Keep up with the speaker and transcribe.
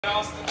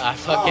I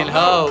fucking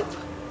hope.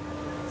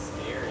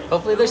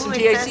 Hopefully there's some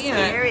THC in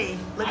it.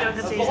 Look at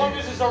the As long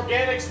as it's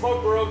organic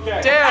smoke, we're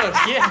okay. Dude,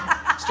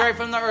 yeah. Straight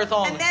from the earth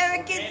only.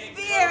 American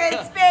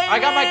spirits, baby. I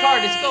got my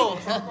card, it's cool.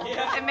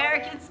 Yeah.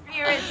 American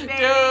spirits, baby.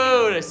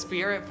 Dude, a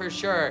spirit for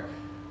sure.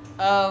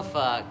 Oh,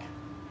 fuck.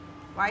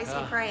 Why is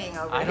he praying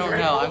over here? I don't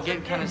know. I'm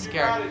getting kind of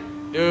scared.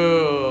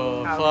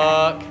 Dude,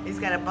 fuck. He's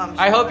got a bum.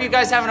 I hope you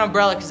guys have an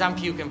umbrella because I'm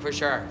puking for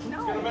sure. No.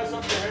 It's gonna mess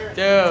up your hair. Dude.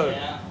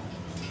 Yeah.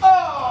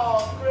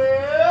 Oh,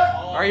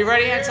 man. Are you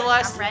ready, Aunt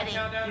Celeste? I'm ready. You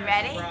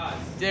ready?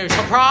 Dude,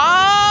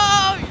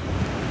 surprise!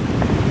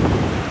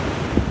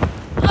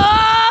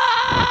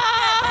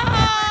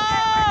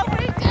 Oh!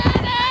 We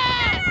did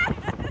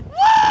it! Woo!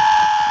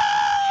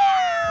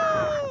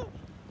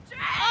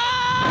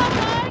 Oh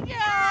my God!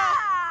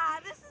 Yeah,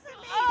 this is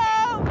amazing.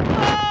 Oh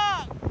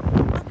fuck!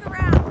 Look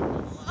around.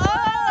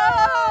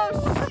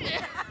 Oh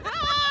shit!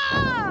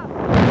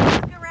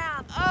 Look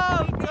around.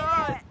 Oh We did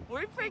God! it.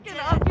 We're freaking did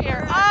up it.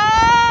 here. Oh!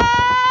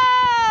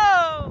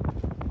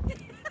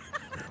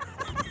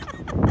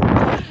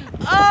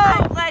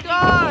 Oh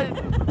God!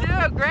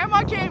 Dude,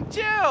 Grandma came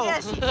too.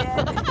 Yes, she did.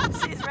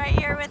 She's right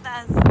here with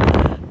us.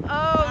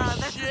 Oh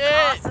this shit,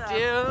 is awesome.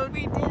 dude!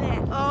 We did it.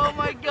 Oh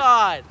my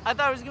God! I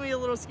thought it was gonna be a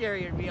little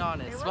scarier, to be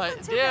honest. It but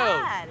wasn't too dude,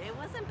 bad. It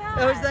wasn't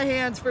bad. it was the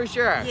hands for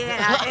sure.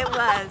 Yeah, it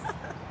was.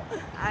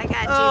 I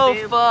got Oh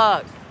you, boo.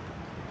 fuck!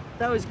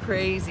 That was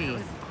crazy. That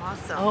was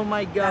awesome. Oh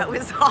my God! That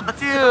was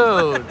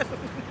awesome. Dude,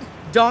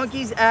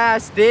 Donkey's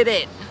ass did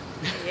it.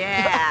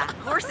 Yeah,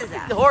 horse's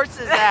ass. The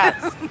horse's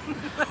ass.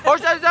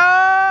 Horse's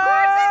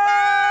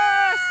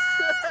ass.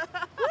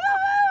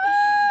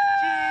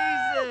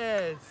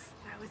 Jesus.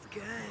 That was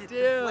good. The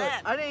Dude, flip.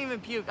 I didn't even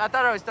puke. I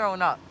thought I was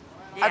throwing up.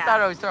 Yeah. I thought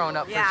I was throwing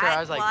up for Yeah, sure. I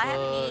was like, well, I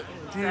haven't "Fuck." eaten,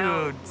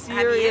 so- Dude, Have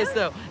serious you?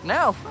 though.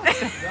 No. No,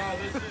 this is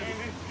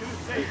gonna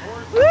say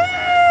horse. Woo!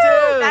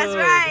 Dude. That's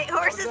right.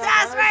 Horse's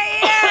ass right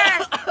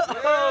here.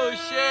 Oh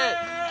shit.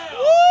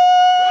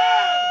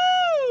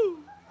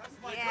 Woo!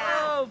 Yeah,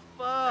 Oh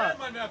fuck.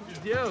 My nephew.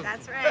 Dude.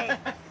 that's right.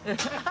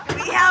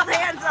 We held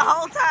hands the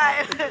whole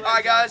time. All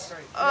right, guys.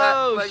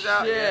 Oh Legs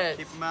out. shit. Yeah,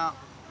 keep them out.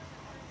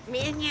 Me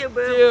and you,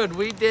 boo. Dude,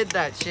 we did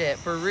that shit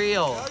for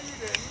real. No, you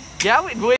didn't. Yeah, we